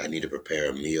 I need to prepare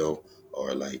a meal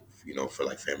or like for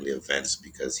like family events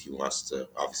because he wants to,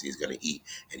 obviously he's gonna eat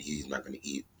and he's not gonna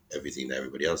eat everything that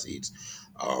everybody else eats.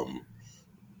 Um,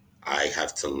 I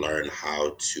have to learn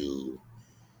how to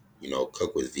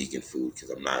cook with vegan food because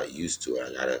I'm not used to it.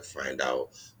 I gotta find out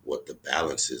what the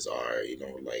balances are,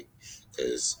 like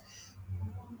because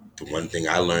the one thing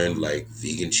I learned, like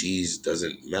vegan cheese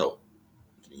doesn't melt.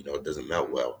 It doesn't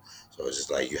melt Mm-hmm. well. So it's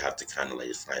just like you have to kind of like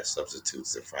just find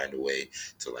substitutes and find a way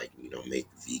to like make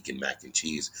vegan mac and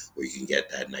cheese where you can get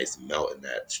that nice melt and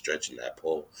that stretch and that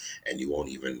pull, and you won't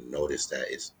even notice that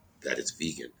it's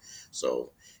vegan.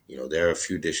 So there are a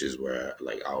few dishes where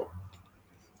like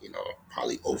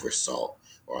probably over salt,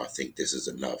 or I think this is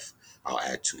enough. I'll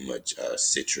add too much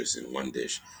citrus in one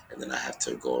dish, and then I have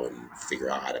to go and figure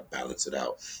out how to balance it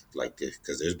out like this.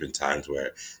 Because there's been times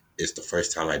where it's the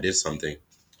first time I did something,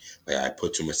 like I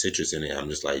put too much citrus in it. I'm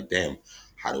just like, damn,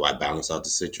 how do I balance out the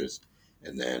citrus?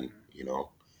 And then, Mm-hmm.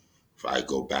 if I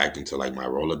go back into like my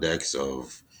Rolodex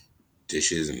of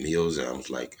dishes and meals, and I was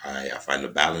like, I find the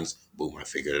balance. Boom, I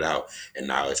figured it out, and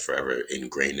now it's forever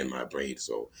ingrained in my brain.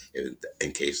 So,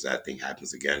 in case that thing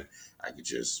happens again, I could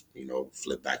just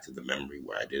flip back to the memory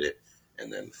where I did it,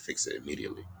 and then fix it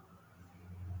immediately.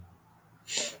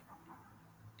 Okay.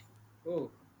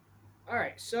 Cool. All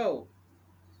right. So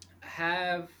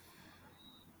have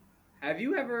Have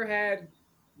you ever had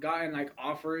gotten like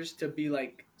offers to be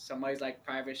like somebody's like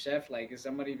private chef? Like, is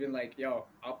somebody been like, "Yo,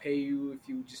 I'll pay you if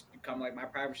you just become like my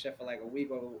private chef for like a week,"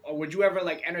 or would you ever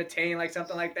like entertain like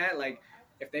something like that? Like,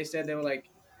 if they said they were like,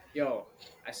 "Yo,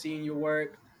 I seen your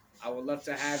work, I would love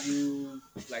to have you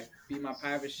like be my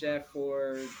private chef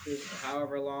for this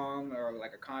however long," or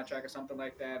like a contract or something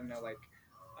like that, and they're like,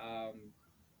 um,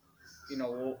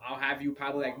 I'll have you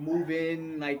probably like move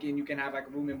in, like, and you can have like a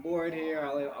room and board here.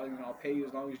 I'll pay you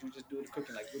as long as you just do the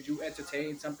cooking. Like, would you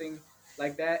entertain something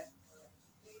like that?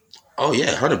 Oh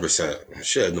yeah, 100%.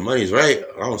 Shit, the money's right.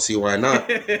 I don't see why not.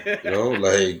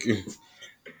 Like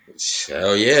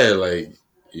hell yeah, like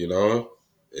you know,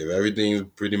 if everything's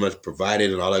pretty much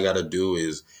provided and all I gotta do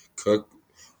is cook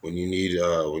when you need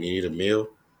a meal,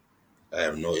 I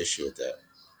have no issue with that.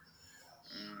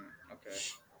 Okay.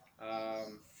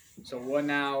 Um, so what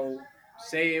now?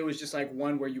 Say it was just like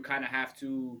one where you kind of have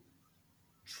to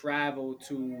travel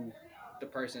to the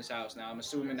person's house. Now I'm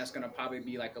assuming that's gonna probably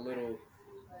be like a little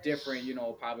different.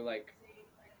 Probably like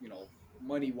you know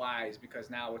money wise, because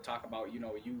now we're talking about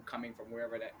you coming from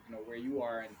wherever that where you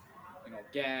are, and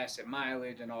gas and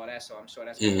mileage and all that. So I'm sure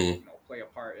that's gonna Hmm. play a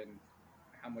part in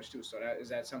how much too. So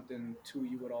that something too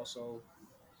you would also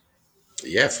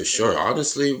Yeah, for sure. entertain?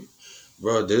 Honestly,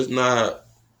 bro, there's not.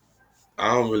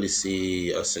 I don't really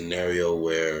see a scenario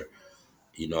where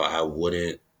I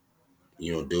wouldn't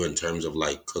do in terms of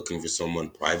like cooking for someone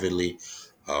privately.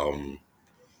 Um,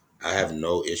 I have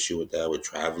no issue with that with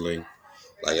traveling.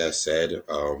 Like I said,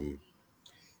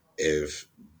 if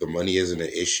the money isn't an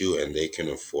issue and they can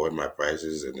afford my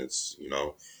prices and it's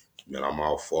then I'm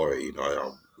all for it.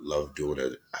 I love doing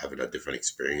it, having a different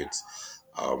experience.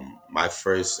 One of my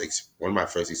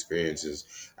first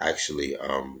experiences actually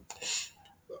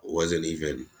wasn't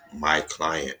even my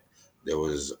client. There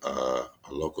was a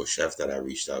local chef that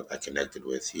I connected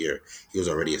with here. He was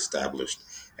already established,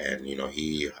 and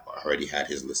he already had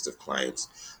his list of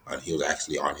clients, and he was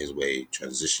actually on his way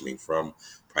transitioning from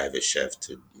private chef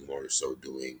to more so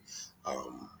doing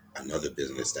another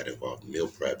business that involved meal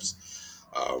preps.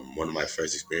 One of my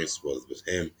first experiences was with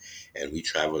him, and we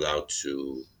traveled out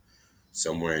to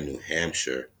somewhere in New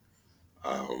Hampshire.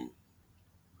 Um,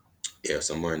 yeah,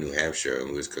 somewhere in New Hampshire, and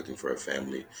we was cooking for a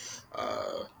family.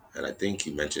 And I think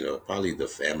you mentioned probably the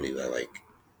family that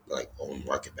like own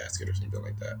Market Basket or something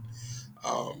like that.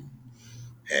 Um,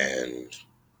 and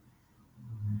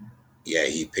yeah,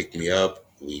 he picked me up.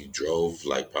 We drove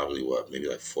like probably maybe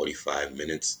like 45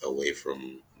 minutes away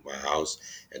from my house,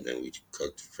 and then we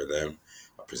cooked for them.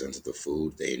 I presented the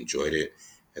food. They enjoyed it,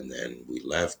 and then we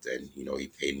left. And he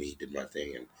paid me, he did my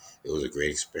thing, and it was a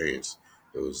great experience.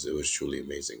 It was truly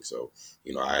amazing. So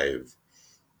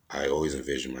I always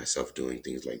envision myself doing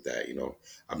things like that.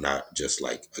 I'm not just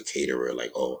like a caterer,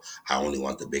 like, oh, I only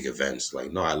want the big events.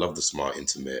 Like, no, I love the small,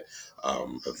 intimate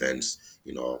events.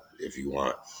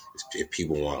 If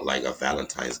people want like a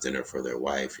Valentine's dinner for their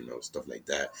wife, stuff like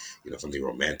that, something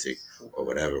romantic or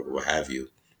whatever, what have you.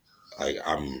 Like,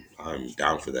 I'm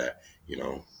down for that.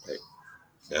 Like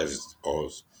that's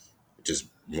always just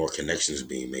more connections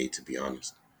being made. To be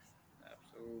honest.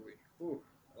 Absolutely. Ooh,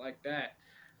 I like that.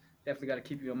 Definitely got to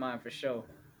keep you in mind for sure.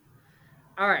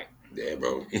 All right. Yeah,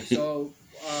 bro. So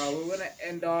we're gonna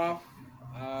end off.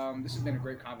 This has been a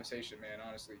great conversation, man.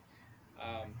 Honestly.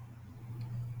 Um,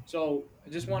 so I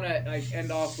just want to like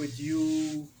end off with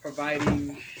you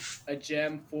providing a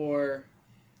gem for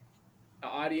the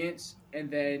audience,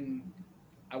 and then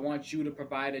I want you to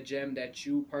provide a gem that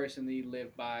you personally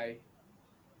live by.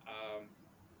 Um,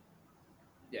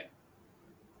 yeah.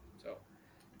 So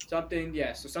something,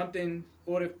 yeah. So something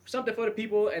for the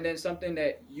people, and then something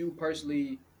that you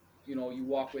personally, you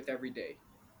walk with every day.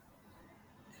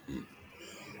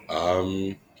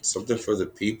 Something for the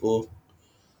people.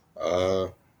 Uh,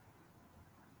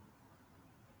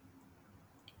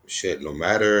 Shit. No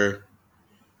matter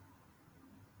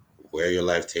where your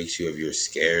life takes you, if you're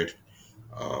scared,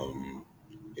 um,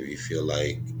 if you feel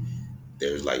like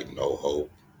there's like no hope,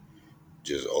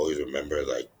 just always remember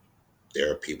like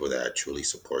there are people that truly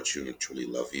support you and truly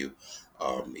love you,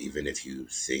 even if you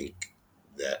think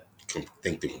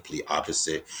think the complete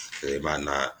opposite. They might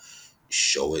not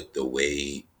show it the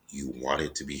way you want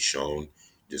it to be shown.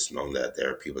 Just know that there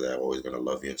are people that are always going to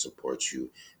love you and support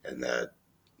you, and that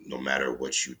no matter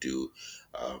what you do,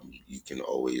 you can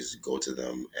always go to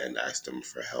them and ask them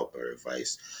for help or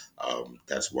advice.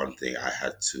 That's one thing I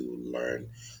had to learn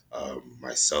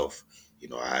myself. You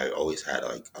know, I always had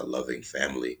like a loving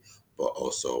family, but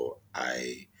also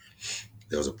I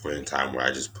there was a point in time where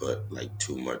I just put like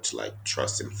too much like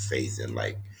trust and faith in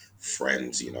like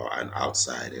friends, you know, on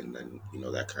outside, and then you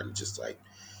know that kind of just like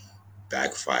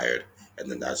backfired. And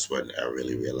then that's when I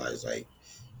really realized like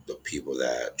the people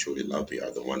that truly love me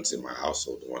are the ones in my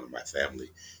household, the one in my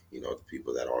family, you know, the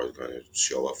people that are always going to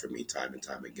show up for me time and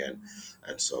time again.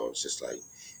 And so it's just like,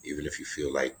 even if you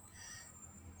feel like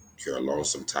you're alone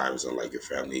sometimes and like your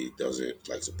family doesn't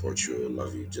like support you or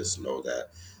love you, just know that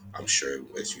I'm sure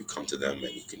as you come to them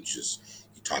and you can just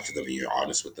you talk to them and you're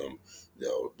honest with them,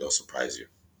 they'll surprise you.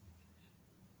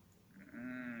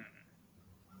 Mm,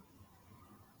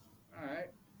 all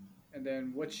right. And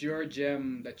then what's your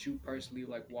gem that you personally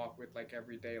like walk with like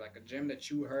every day? Like a gem that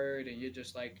you heard and you're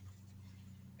just like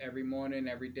every morning,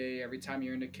 every day, every time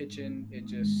you're in the kitchen, it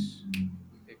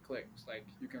clicks. Like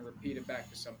you can repeat it back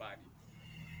to somebody.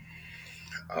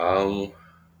 Um,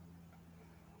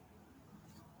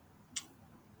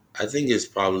 I think it's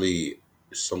probably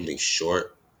something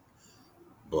short,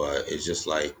 but it's just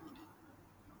like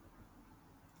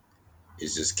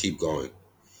it's just keep going.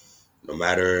 No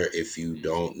matter if you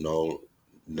don't know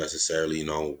necessarily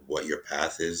know what your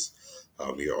path is,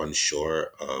 you're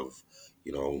unsure of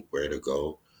where to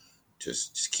go.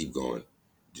 Just keep going.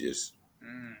 Just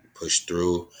Mm, push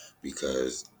through,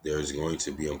 because there's going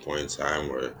to be a point in time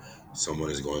where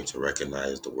someone is going to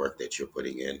recognize the work that you're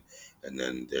putting in, and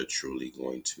then they're truly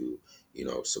going to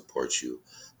support you.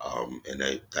 And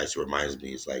that reminds me,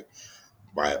 it's like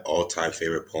my all-time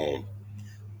favorite poem,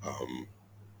 um,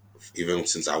 even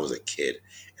since I was a kid,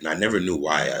 and I never knew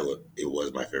why it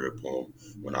was my favorite poem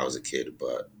when I was a kid,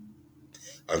 but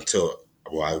until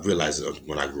well, I realized it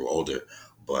when I grew older.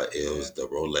 But it yeah. was The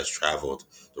Road Less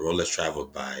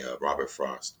Traveled by Robert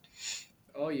Frost.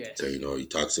 Oh So, yes. he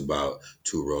talks about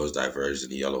two roads diverged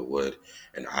in the yellow wood,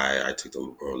 and I took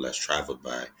the road less traveled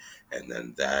by, and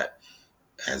then that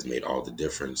has made all the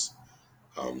difference.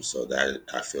 So that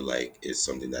I feel like is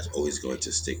something that's always going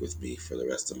to stick with me for the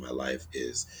rest of my life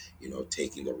is,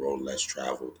 taking the road less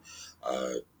traveled.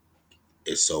 Uh,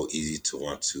 it's so easy to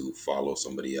want to follow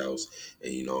somebody else,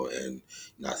 and and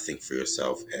not think for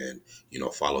yourself, and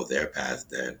follow their path,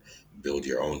 then build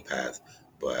your own path.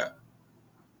 But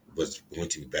what's going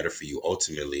to be better for you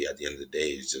ultimately at the end of the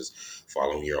day is just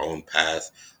following your own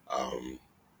path. Um,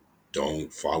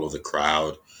 don't follow the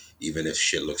crowd, even if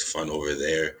shit looks fun over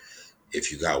there.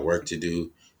 If you got work to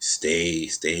do, stay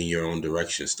in your own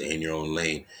direction, stay in your own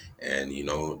lane, and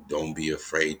don't be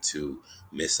afraid to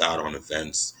miss out on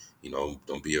events.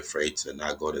 Don't be afraid to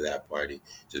not go to that party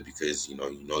just because you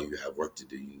have work to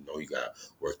do. You got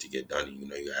work to get done, and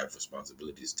you have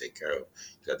responsibilities to take care of.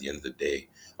 'Cause at the end of the day,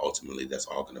 ultimately, that's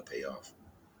all gonna pay off.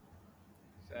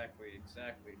 Exactly,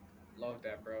 exactly. Love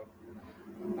that, bro.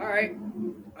 All right.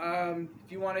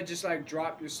 If you want to just like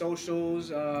drop your socials,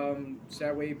 so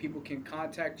that way people can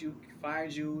contact you,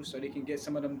 find you, so they can get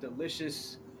some of them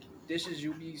delicious dishes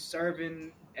you be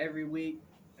serving every week.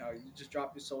 You just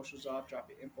drop your socials off, drop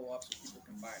your info off, so people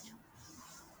can find you.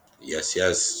 Yes,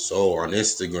 yes. So on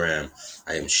Instagram,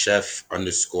 I am chef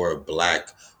underscore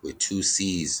black with two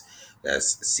C's.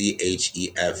 That's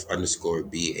CHEF underscore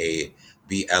BLACC.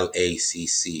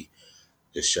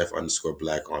 The chef underscore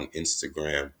black on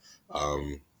Instagram.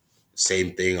 Um,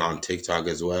 Same thing on TikTok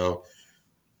as well.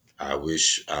 I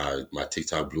wish my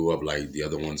TikTok blew up like the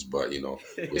other ones, but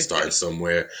we're starting It's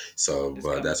somewhere. So, but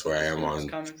coming that's where I am soon. It's on.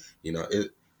 coming.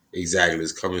 It exactly.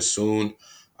 It's coming soon.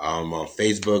 On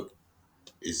Facebook,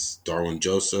 is Darwin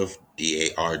Joseph,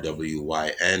 Darwyn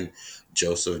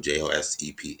Joseph, Joseph.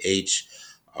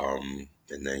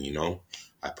 And then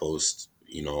I post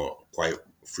quite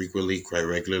frequently, quite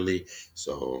regularly.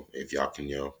 So if y'all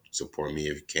can support me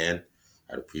if you can,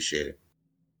 I'd appreciate it.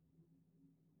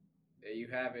 There you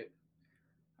have it.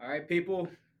 All right, people.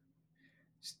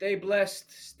 Stay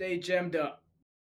blessed. Stay gemmed up.